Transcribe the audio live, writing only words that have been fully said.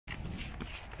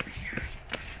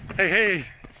Hey,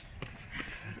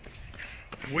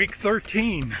 week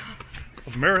 13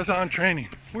 of marathon training.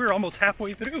 We're almost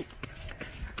halfway through.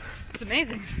 It's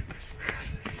amazing.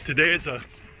 Today is a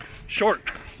short,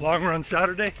 long run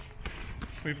Saturday.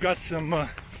 We've got some,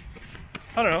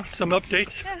 some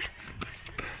updates. Yeah.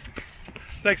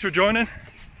 Thanks for joining.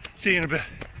 See you in a bit.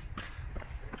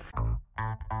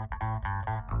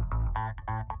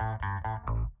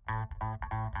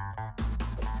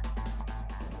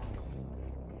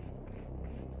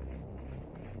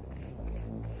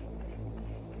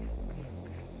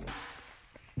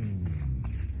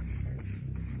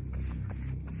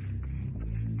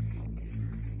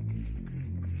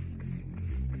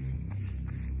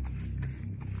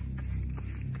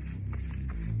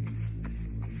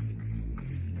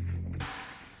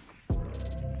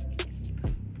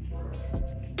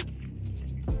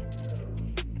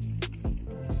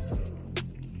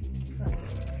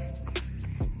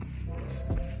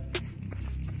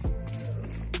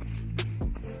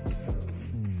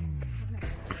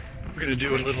 We're gonna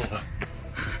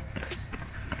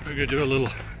do a little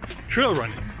trail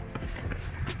running.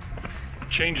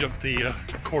 Change up the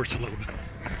course a little bit.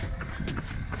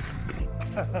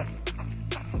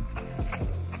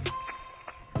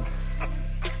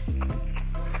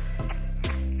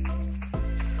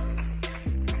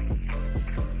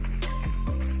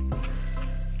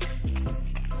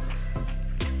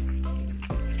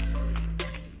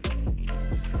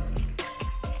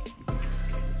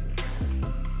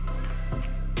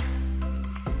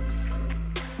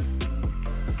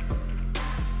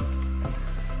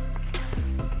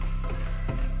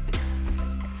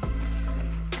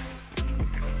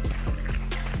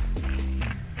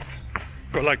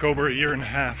 For like over a year and a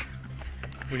half,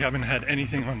 we haven't had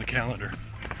anything on the calendar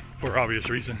for obvious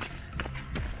reasons.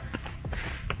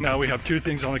 Now we have two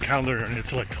things on the calendar and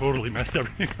it's like totally messed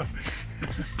everything up.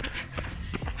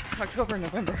 October and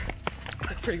November.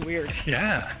 It's pretty weird.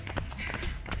 Yeah.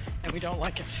 And we don't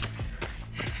like it.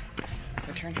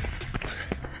 So turn.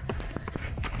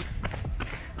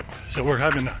 So we're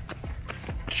having to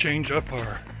change up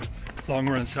our long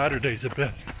run Saturdays a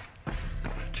bit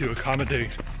to accommodate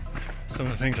some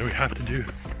of the things that we have to do.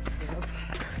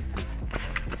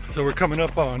 So we're coming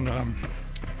up on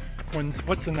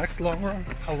what's the next long run?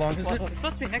 How long is it? It's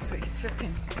supposed to be next week. It's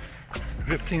 15.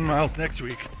 15 miles next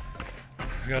week.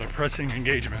 We got a pressing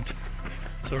engagement,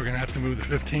 so we're gonna have to move the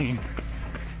 15.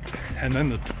 And then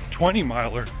the 20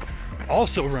 miler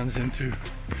also runs into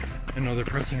another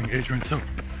pressing engagement, so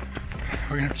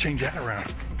we're gonna have to change that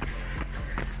around.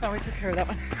 Oh, we took care of that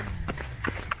one.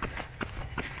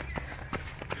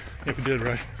 Yeah, we did,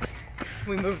 right?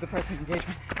 We moved the pressing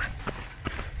engagement.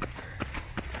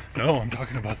 No, I'm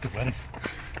talking about the wedding.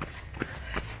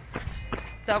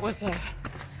 That one's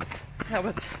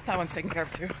taken care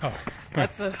of too. Oh.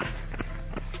 That's a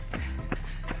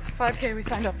 5K we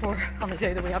signed up for on the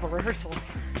day that we have a rehearsal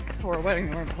for a wedding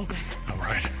that we're involved in. All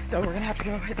right. So we're gonna have to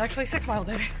go, it's actually a 6-mile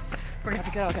day. We're gonna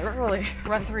have to get out there early,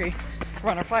 run 3,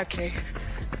 run our 5K,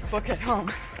 book at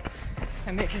home,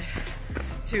 and make it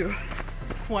to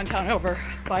one town over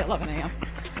by 11 a.m.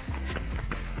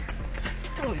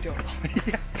 Totally doable.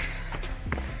 Yeah.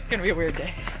 It's gonna be a weird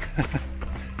day.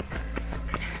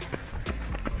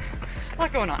 A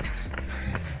lot going on.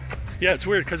 Yeah, it's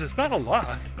weird because it's not a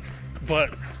lot,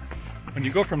 but when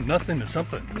you go from nothing to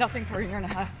something. Nothing for a year and a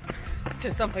half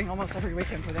to something almost every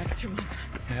weekend for the next 2 months.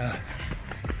 Yeah.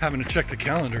 Having to check the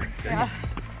calendar. Yeah.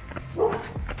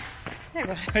 Hey,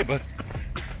 bud. Hey, bud.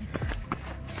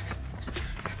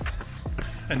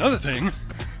 Another thing,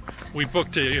 we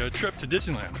booked a trip to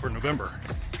Disneyland for November,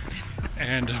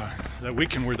 and that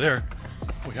weekend we're there.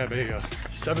 We have a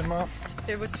 7 mile.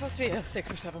 It was supposed to be a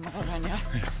 6 or 7 mile run, yeah.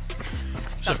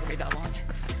 It's So, not gonna be that long.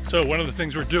 so one of the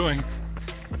things we're doing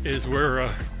is we're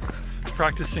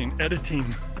practicing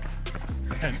editing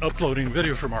and uploading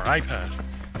video from our iPad,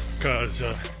 because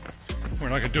we're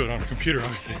not gonna do it on a computer,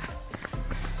 obviously.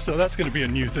 So that's gonna be a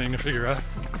new thing to figure out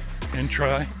and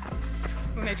try.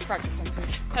 We may practice next week.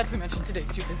 As we mentioned,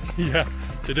 today's too busy. Yeah,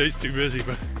 today's too busy,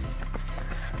 but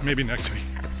maybe next week.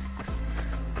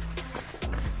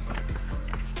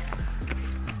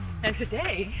 And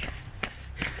today,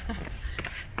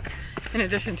 in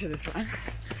addition to this run,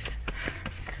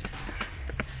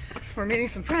 we're meeting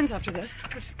some friends after this,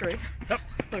 which is great. Yep.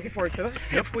 Looking forward to it.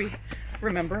 Yep. If we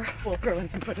remember, we'll throw in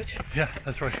some footage. Yeah,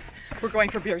 that's right. We're going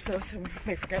for beers though, so we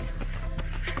may forget.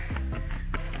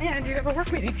 And you have a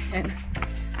work meeting in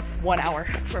 1 hour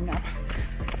from now.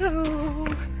 So,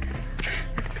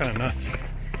 Kind of nuts.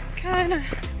 kind of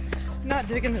not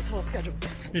digging this whole schedule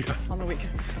thing Yeah. on the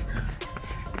weekends.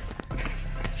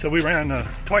 So we ran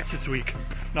twice this week.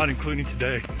 not including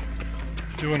today,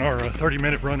 doing our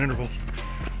 30-minute run interval.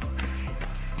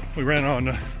 We ran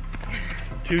on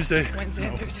Wednesday and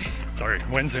Thursday. Sorry,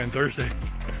 Wednesday and Thursday.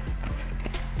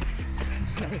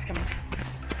 Nobody's coming.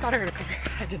 Thought I heard a clicker.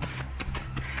 I didn't.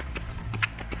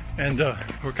 And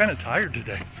we're kind of tired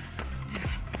today.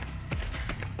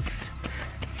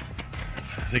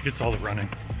 I think it's all the running.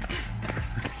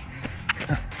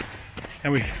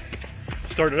 And we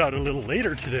started out a little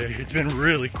later today. It's been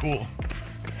really cool,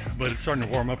 but it's starting to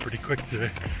warm up pretty quick today.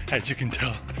 As you can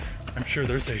tell, I'm sure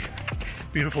there's a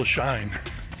beautiful shine.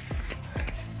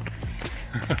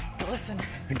 Glisten.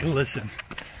 Glisten.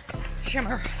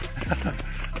 Shimmer.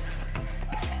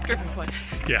 Dripping sweat.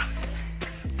 Yeah.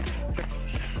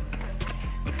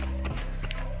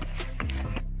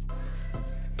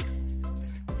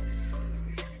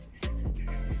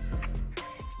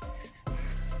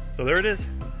 So there it is.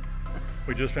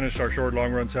 We just finished our short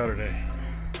long run Saturday.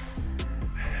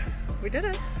 We did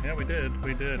it. Yeah, we did.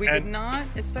 We did. We did not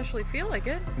especially feel like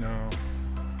it. No.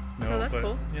 No, so that's but,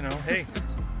 cool. You know, hey,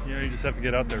 you know, you just have to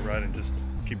get out there, right, and just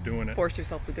keep doing it. Force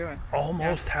yourself to do it.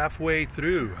 Almost halfway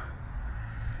through.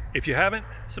 If you haven't,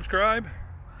 subscribe.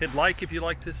 Hit like if you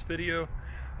like this video.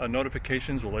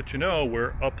 Notifications will let you know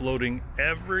we're uploading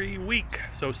every week.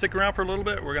 So stick around for a little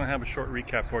bit. We're going to have a short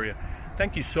recap for you.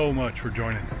 Thank you so much for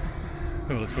joining.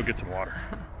 Oh, let's go get some water.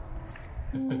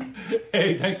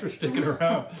 Hey, thanks for sticking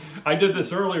around. I did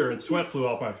this earlier and sweat flew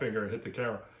off my finger and hit the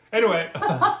camera. Anyway.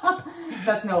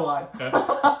 That's no lie.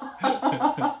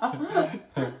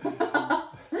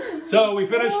 So we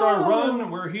finished our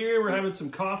run. We're here. We're having some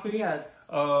coffee. Yes.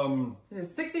 It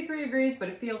is 63 degrees, but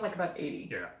it feels like about 80.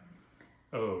 Yeah.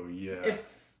 Oh, yeah. It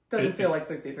doesn't feel like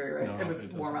 63, right? No, it was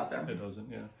warm out there. It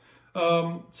doesn't, yeah.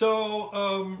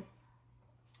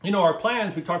 You know, our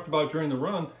plans we talked about during the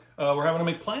run, we're having to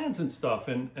make plans and stuff,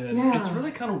 and it's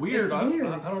really kind of weird. It's weird.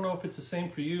 I don't know if it's the same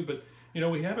for you, but you know,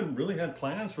 we haven't really had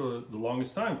plans for the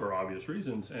longest time for obvious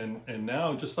reasons, and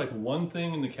now just like one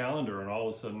thing in the calendar, and all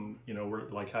of a sudden, you know, we're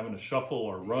like having to shuffle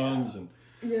our runs and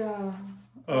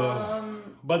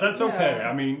but that's okay.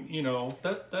 I mean, you know,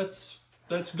 that's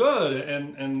good,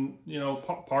 and you know,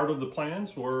 part of the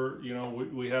plans were, you know,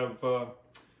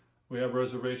 we have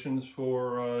reservations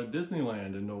for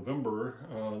Disneyland in November.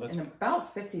 That's in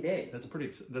about 50 days. That's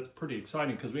pretty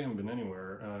exciting because we haven't been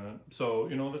anywhere. So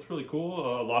you know, that's really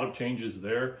cool. A lot of changes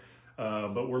there,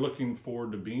 but we're looking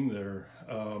forward to being there.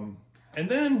 And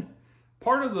then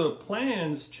part of the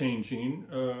plans changing,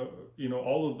 you know,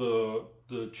 all of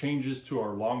the changes to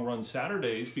our long run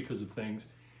Saturdays because of things.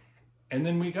 And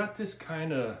then we got this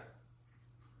kind of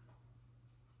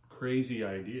crazy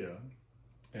idea.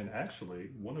 And actually,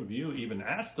 one of you even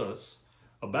asked us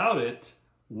about it.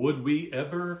 Would we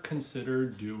ever consider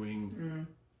doing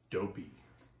dopey?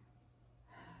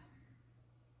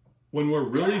 When we're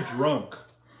really drunk,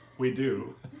 we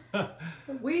do.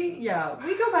 We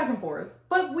go back and forth.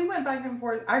 But we went back and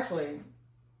forth. Actually,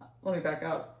 let me back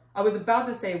up. I was about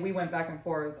to say we went back and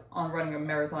forth on running a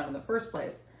marathon in the first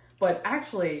place. But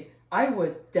actually, I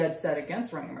was dead set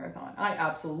against running a marathon. I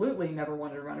absolutely never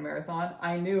wanted to run a marathon.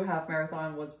 I knew half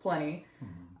marathon was plenty.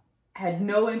 Had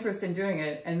no interest in doing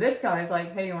it. And this guy's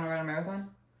like, hey, you want to run a marathon?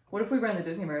 What if we ran the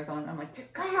Disney marathon? I'm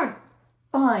like, God,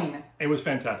 fine. It was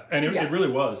fantastic. And it really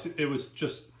was. It was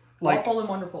just like... awful and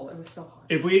wonderful. It was so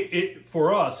hot.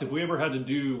 For us, if we ever had to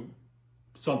do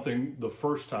something the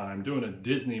first time, doing a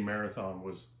Disney marathon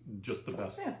was just the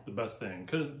best thing.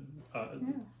 Because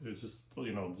it was just,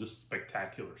 you know, just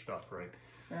spectacular stuff, right?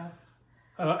 Yeah.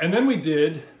 And then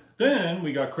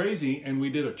we got crazy and we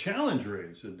did a challenge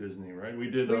race at Disney, right? We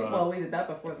did that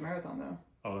before the marathon, though.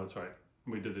 Oh, that's right.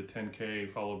 We did a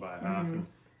 10K followed by a half. And,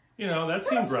 you know, that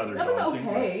seemed rather daunting. That was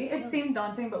okay. It seemed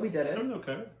daunting, but we did it. It was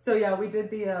okay. So yeah, we did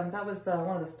the, that was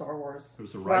one of the Star Wars. It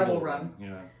was the rival run.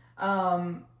 Yeah.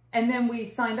 And then we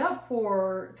signed up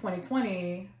for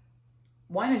 2020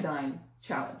 Wine and Dine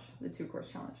Challenge, the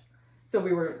 2-course challenge. So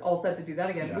we were all set to do that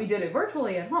again. Yeah. We did it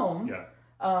virtually at home. Yeah.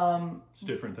 It's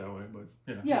different that way, but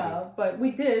yeah. Yeah, but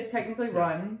we did technically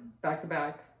run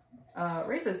back-to-back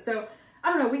races. So,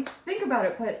 I don't know, we think about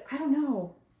it, but I don't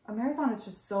know. A marathon is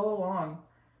just so long.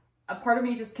 A part of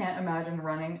me just can't imagine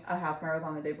running a half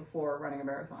marathon the day before running a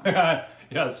marathon.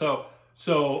 Yeah, so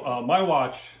my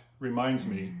watch reminds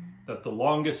me that the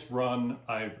longest run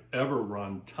I've ever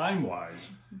run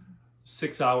time-wise,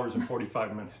 6 hours and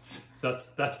 45 minutes.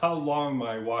 That's how long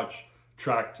my watch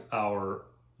tracked our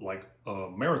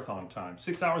marathon time,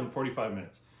 6 hours and 45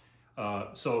 minutes.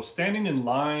 So standing in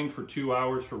line for 2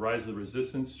 hours for Rise of the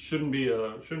Resistance shouldn't be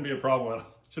a problem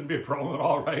at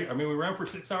all, right? I mean, we ran for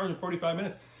 6 hours and 45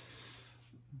 minutes.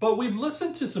 But we've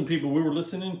listened to some people. We were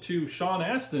listening to Sean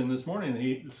Astin this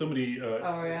morning. Somebody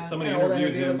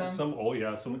interviewed him.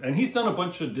 And he's done a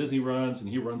bunch of Disney runs, and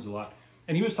he runs a lot.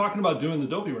 And he was talking about doing the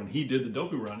Dopey run. He did the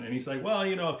Dopey run, and he's like, well,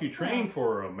 you know, if you train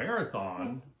for a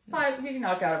marathon, you can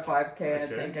knock out a 5K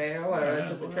and a 10K or whatever. It's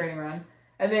just a training run,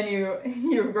 and then you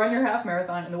run your half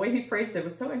marathon. And the way he phrased it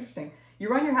was so interesting. You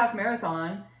run your half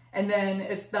marathon. And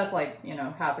then that's like, you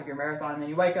know, half of your marathon. And then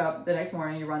you wake up the next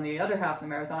morning, you run the other half of the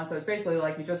marathon. So it's basically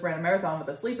like you just ran a marathon with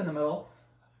a sleep in the middle.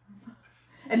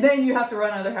 And then you have to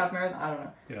run another half marathon. I don't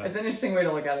know. Yeah. It's an interesting way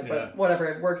to look at it, but whatever,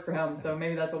 it works for him. So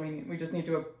maybe that's what we need. We just need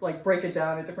to like break it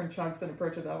down in different chunks and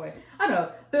approach it that way. I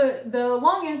don't know. The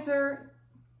long answer,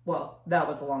 well, that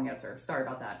was the long answer. Sorry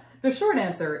about that. The short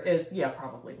answer is, yeah,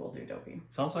 probably we'll do Dopey.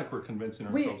 Sounds like we're convincing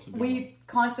ourselves to do it. We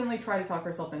constantly try to talk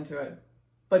ourselves into it.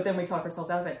 But then we talk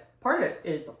ourselves out of it. Part of it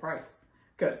is the price.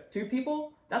 Because 2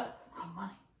 people, that's a lot of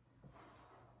money.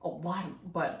 A lot,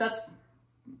 but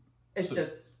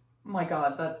just, my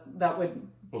God, that would...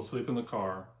 We'll sleep in the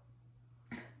car.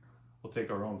 We'll take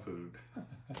our own food.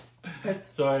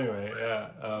 So anyway,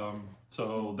 yeah.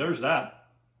 So there's that.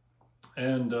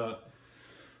 And...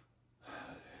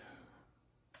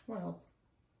 what else?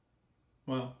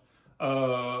 Well,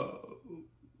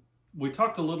 we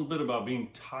talked a little bit about being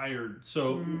tired,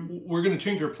 so we're going to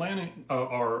change our planning,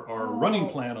 our running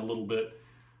plan a little bit.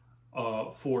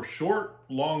 For short,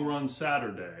 long run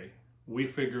Saturday, we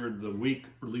figured the week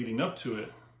leading up to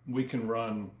it, we can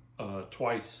run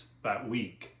twice that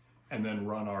week, and then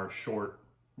run our short,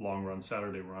 long run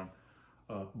Saturday run.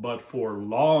 But for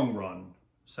long run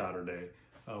Saturday,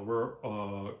 we're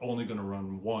only going to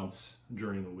run once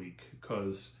during the week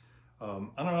because I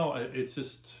don't know, it's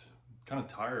just kind of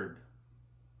tired.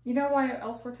 You know why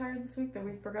else we're tired this week that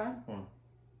we forgot?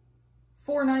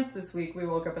 4 nights this week we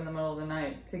woke up in the middle of the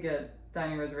night to get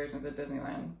dining reservations at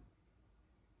Disneyland.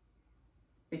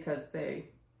 Because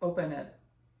they open at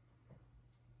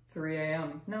 3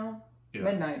 a.m. No? Yeah.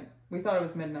 Midnight. We thought it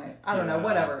was midnight. I don't know,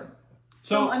 whatever.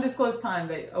 So, some undisclosed time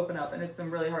they open up, and it's been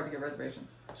really hard to get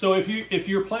reservations. So if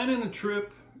you're planning a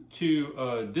trip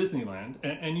to Disneyland,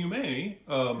 and you may,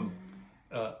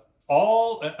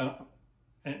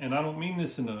 and I don't mean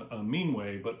this in a mean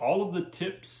way, but all of the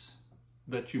tips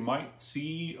that you might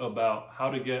see about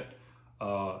how to get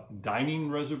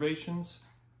dining reservations,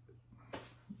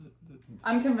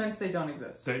 I'm convinced they don't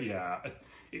exist.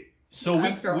 So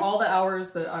after all the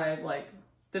hours that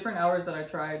different hours that I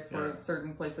tried for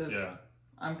certain places,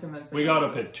 I'm convinced we got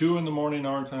up at 2 in the morning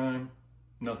our time,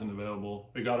 nothing available.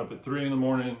 We got up at 3 in the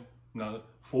morning,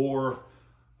 4.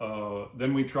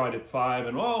 Then we tried at 5,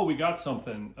 and we got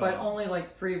something. But only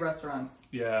like 3 restaurants.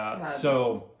 Yeah.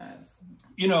 So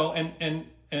you know, and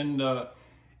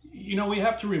we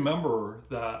have to remember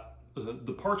that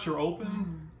the parks are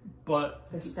open, but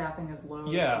their staffing is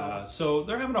low. Yeah. So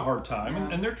they're having a hard time,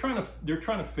 and they're trying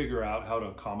to figure out how to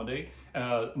accommodate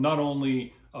not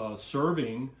only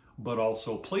serving but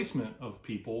also placement of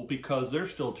people, because they're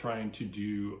still trying to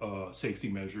do safety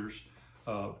measures.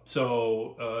 That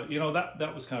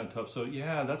was kind of tough. So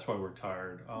yeah, that's why we're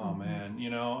tired. Oh man,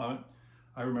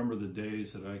 I remember the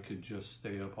days that I could just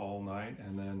stay up all night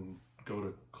and then go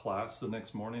to class the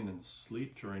next morning and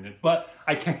sleep during it. But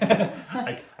I can't.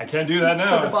 I can't do that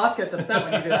now. But the boss gets upset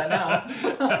when you do that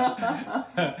now.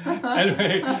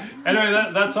 anyway,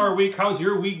 that's our week. How's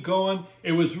your week going?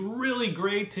 It was really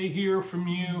great to hear from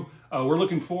you. We're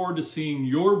looking forward to seeing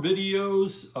your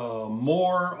videos,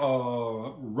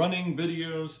 more running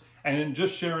videos, and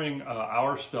just sharing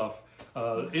our stuff.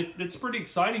 It's pretty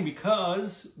exciting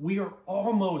because we are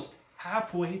almost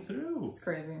halfway through. It's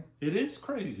crazy. It is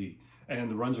crazy. And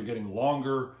the runs are getting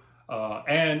longer.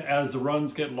 And as the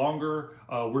runs get longer,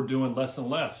 we're doing less and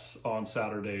less on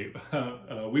Saturday.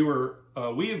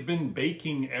 We have been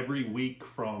baking every week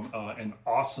from an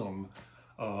awesome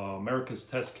America's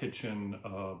Test Kitchen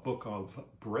book of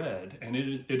bread, and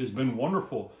it has been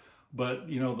wonderful. But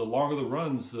the longer the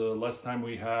runs, the less time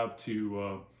we have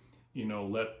to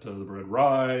let the bread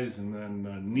rise, and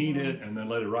then knead it, and then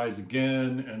let it rise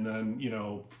again, and then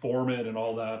form it and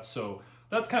all that. So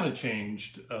that's kind of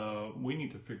changed. We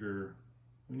need to figure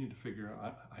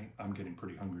out. I'm getting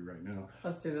pretty hungry right now.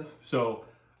 Let's do this. So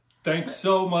thanks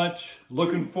so much.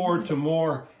 Looking forward to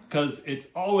more, because it's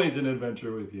always an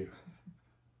adventure with you.